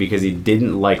funny because he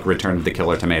didn't like Return of the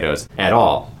Killer Tomatoes at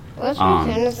all. What's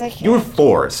Return of the Killer? You were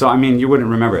 4, so I mean you wouldn't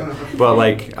remember it. But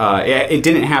like it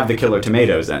didn't have the killer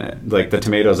tomatoes in it. Like the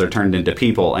tomatoes are turned into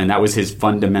people, and that was his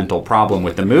fundamental problem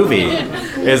with the movie.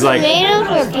 Is like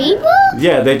Tomatoes are people?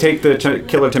 yeah, they take the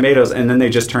killer tomatoes and then they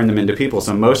just turn them into people.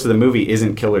 So most of the movie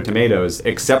isn't killer tomatoes,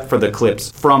 except for the clips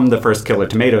from the first Killer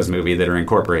Tomatoes movie that are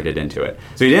incorporated into it.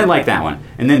 So he didn't like that one.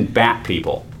 And then Bat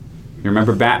People. You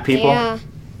remember Bat People? Yeah.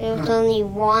 There was only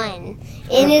one.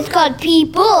 And it's called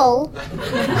People.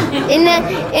 And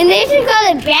they should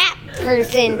call it Bat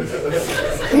Person.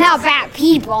 Not Bat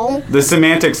People. The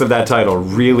semantics of that title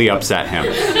really upset him.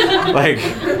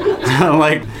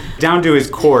 like down to his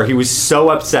core, he was so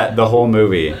upset the whole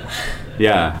movie.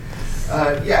 Yeah.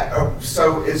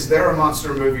 So is there a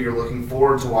monster movie you're looking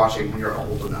forward to watching when you're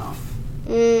old enough?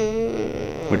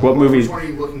 Like what movies? Which one are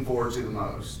you looking forward to the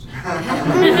most?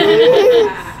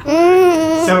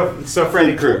 So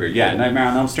Freddy Krueger, yeah, Nightmare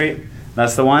on Elm Street.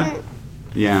 That's the one.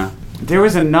 Yeah, there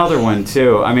was another one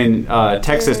too. I mean,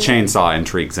 Texas Chainsaw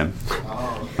intrigues him.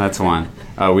 Oh. That's one.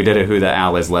 We did a Who the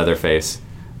Al is Leatherface.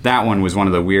 That one was one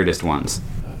of the weirdest ones.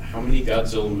 How many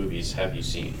Godzilla movies have you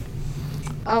seen?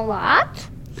 A lot?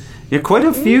 Yeah, quite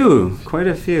a few.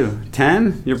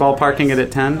 10? You're ballparking it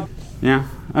at 10? Yeah.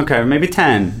 Okay, maybe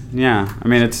 10. Yeah. I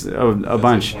mean, it's a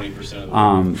bunch. 20%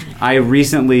 of the I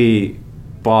recently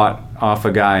bought off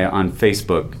a guy on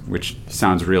Facebook, which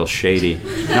sounds real shady.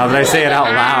 Now that I say it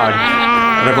out loud,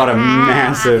 but I bought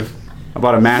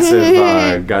a massive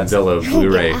Godzilla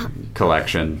Blu-ray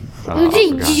collection.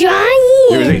 It was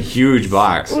giant. It was a huge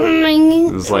box. Oh my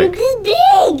God. It was like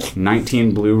big.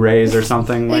 19 Blu-rays or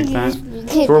something like that.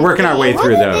 So we're working our way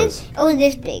through those. Oh,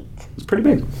 this big. It's pretty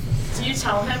big. Do you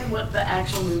tell him what the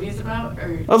actual movie's about,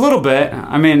 or? A little bit.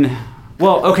 I mean,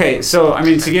 well, okay, so, I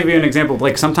mean, to give you an example,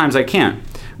 like, sometimes I can't.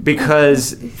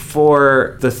 Because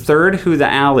for the third Who the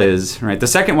Al is, right, the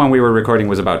second one we were recording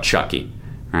was about Chucky,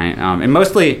 right? And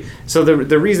mostly, so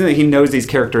the reason that he knows these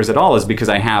characters at all is because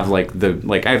I have, I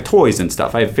have toys and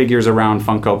stuff. I have figures around,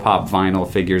 Funko Pop vinyl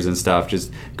figures and stuff,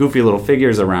 just goofy little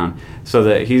figures around, so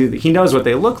that he knows what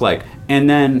they look like. And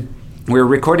then we were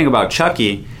recording about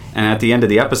Chucky, and at the end of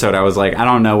the episode, I was like, I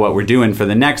don't know what we're doing for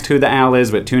the next Who the Al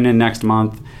is, but tune in next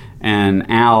month. And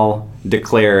Al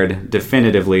declared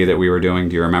definitively that we were doing,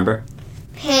 do you remember?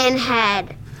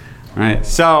 Pinhead. Right.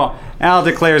 So Al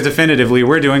declares definitively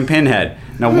we're doing Pinhead.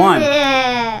 Now, one,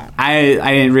 I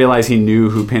didn't realize he knew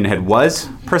who Pinhead was,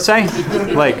 per se.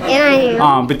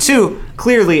 But two,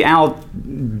 clearly Al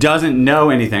doesn't know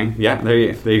anything. Yeah, there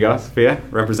you go, Sophia,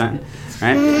 representing.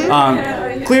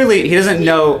 Right? Clearly, he doesn't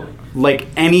know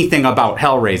anything about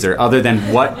Hellraiser other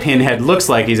than what Pinhead looks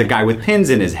like. He's a guy with pins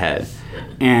in his head.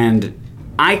 And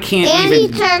I can't and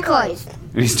even... he's turquoise.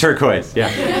 And he's turquoise, yeah.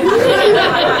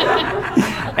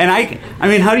 And I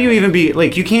mean, how do you even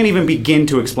you can't even begin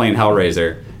to explain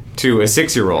Hellraiser to a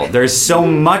 6-year-old. There's so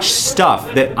much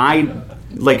stuff that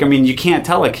you can't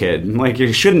tell a kid.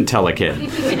 You shouldn't tell a kid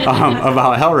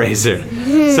about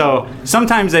Hellraiser. So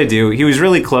sometimes I do. He was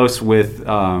really close with,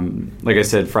 like I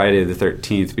said, Friday the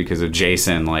 13th because of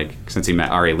Jason, since he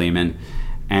met Ari Lehman.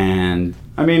 And,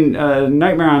 I mean,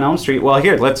 Nightmare on Elm Street. Well,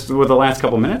 here, with the last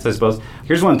couple minutes, I suppose.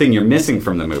 Here's one thing you're missing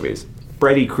from the movies.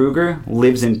 Freddy Krueger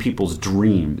lives in people's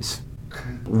dreams.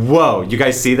 Whoa, you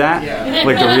guys see that? Yeah.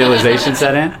 The realization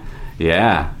set in?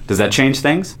 Yeah. Does that change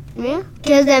things? Yeah,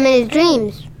 kills them in his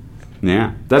dreams.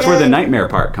 Yeah. That's where the nightmare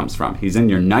part comes from. He's in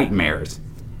your nightmares.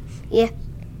 Yeah.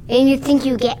 And you think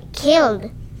you get killed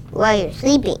while you're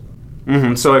sleeping.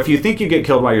 Mm-hmm. So if you think you get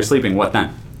killed while you're sleeping, what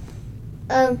then?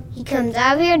 He comes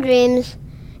out of your dreams,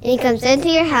 and he comes into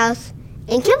your house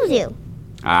and kills you.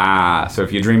 Ah, so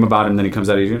if you dream about him, then he comes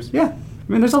out of your dreams? Yeah.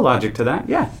 I mean, there's a logic to that,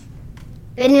 yeah.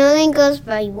 But it only goes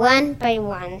by one.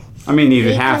 I mean,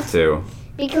 you'd have to.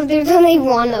 Because there's only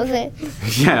one of it.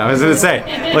 Yeah, I was going to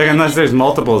say, unless there's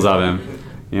multiples of him,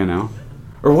 you know?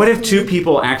 Or what if two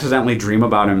people accidentally dream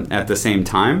about him at the same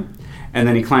time, and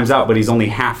then he climbs out, but he's only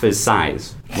half his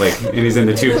size, and he's in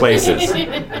the two places?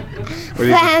 What do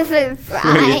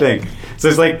you think? So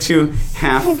there's two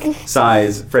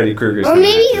half-size Freddy Kruegers. Or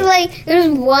maybe there's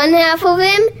one half of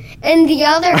him and the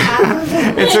other half of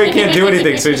him. And so he can't do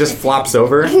anything, so he just flops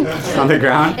over on the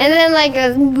ground. And then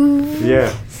goes...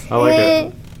 Yeah, I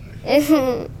like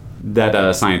it.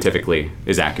 That scientifically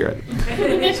is accurate.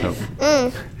 So.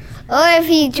 Or if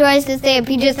he tries to stay up,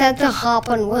 he just has to hop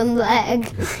on one leg.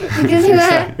 Because he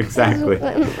has Exactly.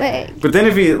 one leg. But then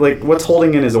if he, like, what's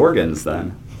holding in his organs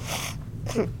then?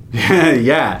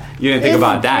 Yeah, you didn't think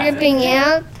about that. Dripping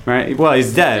out. Right? Well,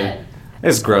 he's dead.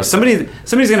 It's gross. Somebody's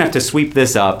gonna have to sweep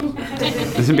this up.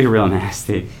 This would be real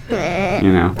nasty. You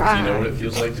know. Do you know what it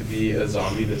feels like to be a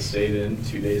zombie that stayed in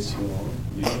 2 days too long?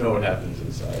 You don't know what happens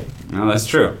inside. No, that's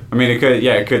true. I mean, it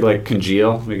could like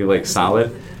congeal, make it like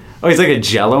solid. Oh, he's like a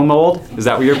Jello mold. Is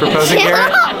that what you're proposing,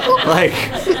 Garrett? Like,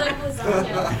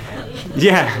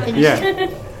 yeah.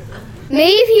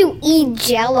 Maybe if you eat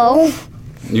Jello.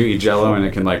 You eat Jello and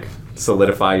it can like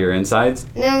solidify your insides.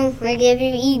 No, like if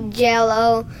you eat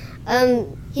Jello,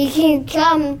 he can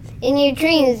come in your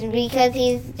dreams because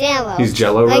he's Jello. He's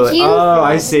Jello, Like really? you Oh,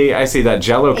 I said. see that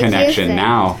Jello Like you connection said.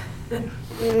 now.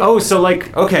 Oh, so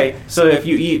like, okay, so if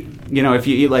you eat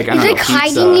like, I He's don't like know,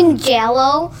 hiding pizza. in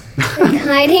Jello. Like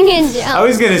hiding in Jello. I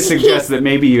was gonna suggest that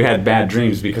maybe you had bad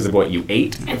dreams because of what you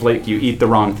ate. If like you eat the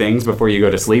wrong things before you go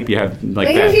to sleep, you have like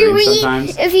Like bad if you dreams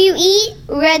sometimes. if you eat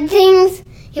red things,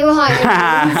 he'll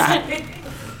hide.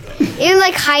 He's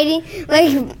like hiding,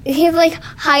 he's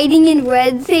hiding in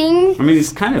red things. I mean,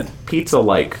 he's kind of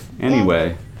pizza-like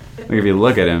anyway. Like if you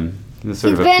look at him, there's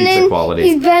sort of a pizza quality.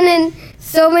 He's been in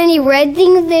so many red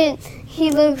things that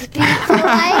he looks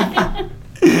pizza-like.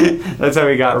 That's how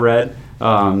he got red.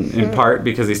 In part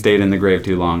because he stayed in the grave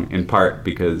too long. In part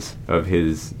because of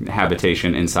his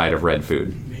habitation inside of red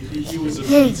food. Maybe he was a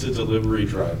pizza delivery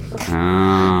driver.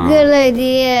 Oh, Good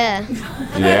idea.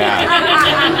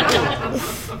 yeah.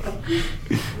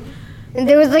 And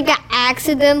there was like an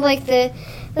accident, like the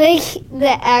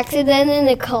accident in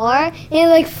the car, and he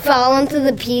like fell into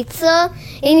the pizza,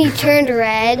 and he turned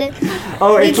red.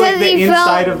 Oh, it's like Because the he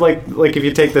inside fell- of like if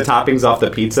you take the toppings off the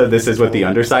pizza, this is what the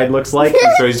underside looks like.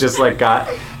 And so he's just like got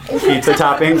pizza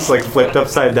toppings like flipped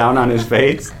upside down on his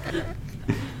face.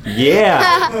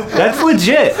 Yeah, that's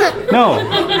legit. No,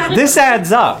 this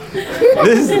adds up.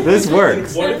 This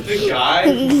works. What if the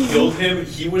guy who killed him,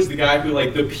 he was the guy who,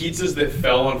 like, the pizzas that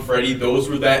fell on Freddy, those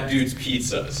were that dude's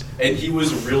pizzas. And he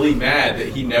was really mad that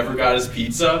he never got his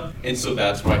pizza, and so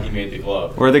that's why he made the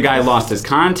glove. Or the guy lost his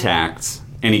contacts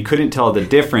and he couldn't tell the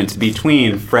difference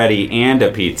between Freddy and a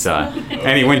pizza,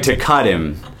 and he went to cut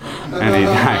him, and he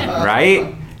died.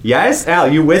 Right? Yes, Al,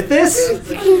 you with this?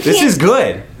 This is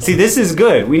good. See, this is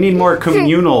good. We need more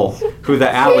communal who the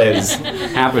Al is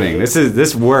happening.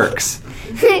 This works.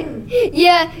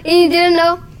 Yeah, and you didn't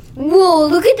know. Whoa!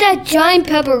 Look at that giant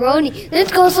pepperoni.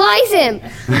 Let's go slice him.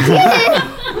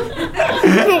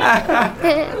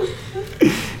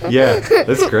 Yeah,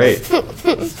 that's great.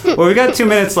 Well, we got 2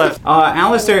 minutes left.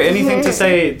 Alistair, anything to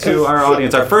say to our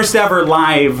audience, our first ever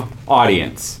live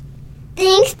audience?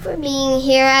 Thanks for being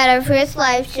here at our first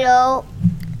live show.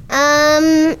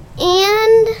 And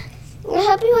I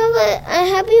hope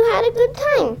you had a good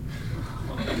time.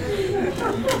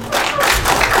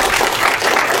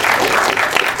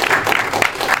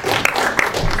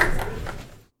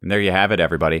 And there you have it,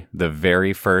 everybody. The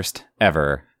very first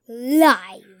ever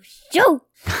Live show.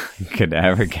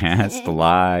 Cadavercast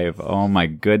live. Oh my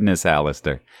goodness,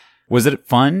 Alistair. Was it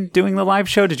fun doing the live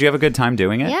show? Did you have a good time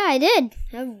doing it? Yeah, I did.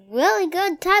 A really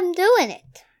good time doing it.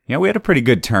 Yeah, we had a pretty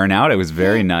good turnout. It was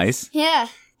very nice. Yeah,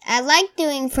 I like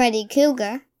doing Freddy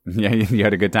Krueger. Yeah, you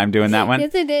had a good time doing that one?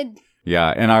 Yes, I did.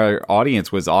 Yeah, and our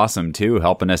audience was awesome too,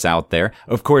 helping us out there.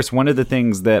 Of course, one of the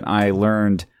things that I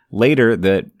learned later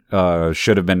that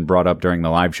should have been brought up during the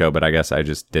live show, but I guess I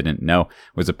just didn't know,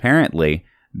 was apparently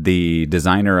the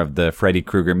designer of the Freddy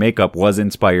Krueger makeup was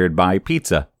inspired by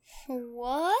pizza.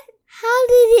 What? How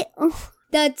did it? Oh,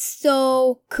 that's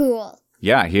so cool.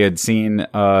 Yeah, he had seen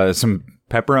some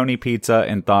pepperoni pizza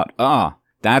and thought,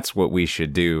 that's what we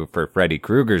should do for Freddy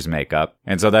Krueger's makeup.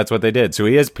 And so that's what they did. So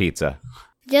he is pizza.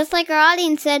 Just like our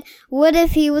audience said, what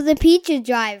if he was a pizza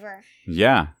driver?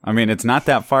 Yeah, I mean, it's not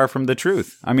that far from the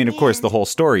truth. I mean, of course, the whole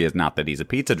story is not that he's a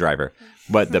pizza driver,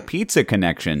 but the pizza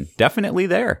connection, definitely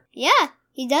there. Yeah,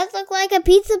 he does look like a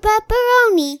pizza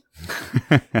pepperoni.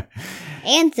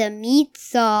 And some meat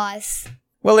sauce.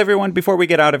 Well, everyone, before we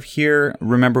get out of here,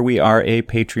 remember we are a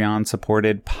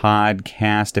Patreon-supported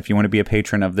podcast. If you want to be a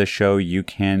patron of this show, you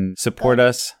can support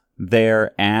us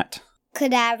there at...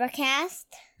 Cadavercast.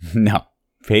 No.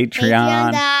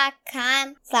 Patreon.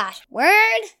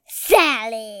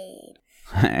 Patreon.com/wordsalad.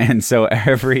 And so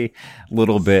every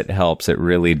little bit helps. It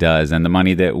really does. And the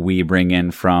money that we bring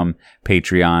in from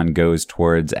Patreon goes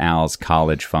towards Al's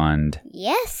college fund.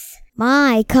 Yes,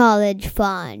 my college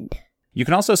fund. You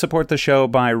can also support the show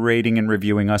by rating and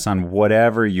reviewing us on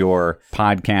whatever your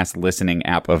podcast listening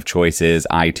app of choice is,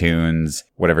 iTunes,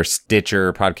 whatever,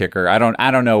 Stitcher, Podkicker.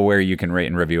 I don't know where you can rate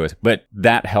and review us, but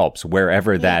that helps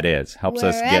wherever that is. Helps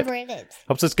us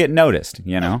get noticed,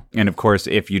 you know? And of course,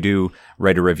 if you do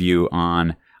write a review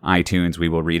on iTunes, we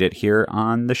will read it here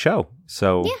on the show.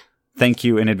 So thank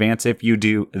you in advance if you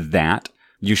do that.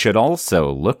 You should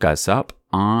also look us up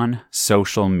on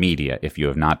social media if you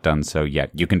have not done so yet.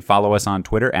 You can follow us on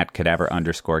Twitter at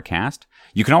cadaver_cast.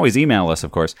 You can always email us,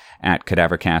 of course, at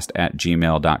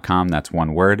cadavercast@gmail.com. That's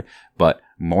one word. But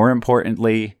more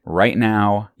importantly, right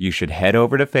now, you should head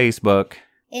over to Facebook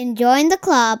and join the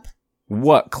club.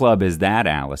 What club is that,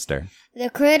 Alistair? The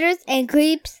Critters and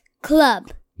Creeps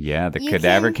Club. Yeah, the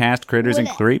Cadavercast Critters and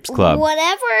Creeps Club.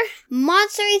 Whatever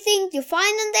monster-y thing you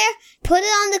find in there, put it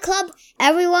on the club.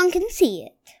 Everyone can see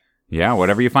it. Yeah,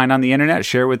 whatever you find on the internet,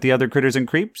 share with the other Critters and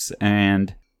Creeps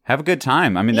and have a good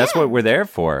time. I mean, that's what we're there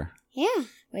for. Yeah,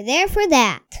 we're there for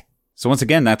that. So once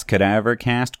again, that's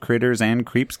Cadavercast Critters and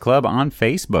Creeps Club on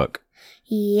Facebook.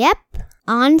 Yep,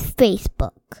 on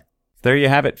Facebook. There you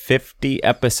have it, 50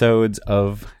 episodes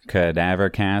of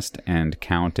Cadavercast and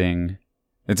counting.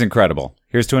 It's incredible.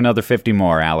 Here's to another 50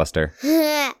 more, Alistair.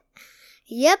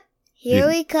 Yep, here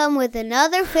we come with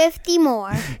another 50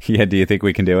 more. Yeah, do you think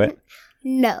we can do it?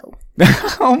 No.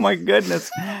 Oh my goodness.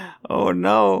 Oh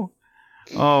no.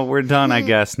 Oh, we're done, I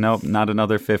guess. Nope, not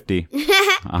another 50.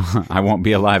 I won't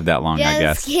be alive that long, I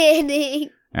guess. Just kidding.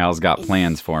 Al's got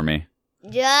plans for me.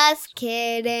 Just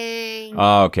kidding.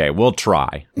 Okay, we'll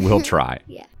try. We'll try.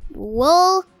 Yeah,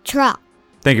 we'll try.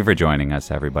 Thank you for joining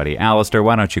us, everybody. Alistair,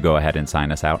 why don't you go ahead and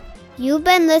sign us out? You've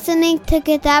been listening to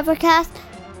Cadavercast.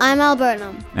 I'm Al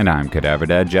Burnham. And I'm Cadaver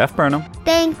Dad Jeff Burnham.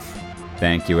 Thanks.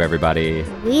 Thank you, everybody.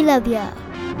 We love ya.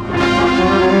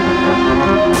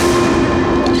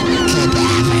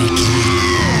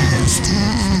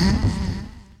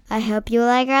 I hope you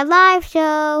like our live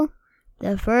show.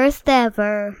 The first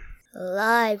ever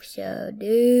live show,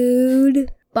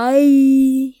 dude.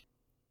 Bye.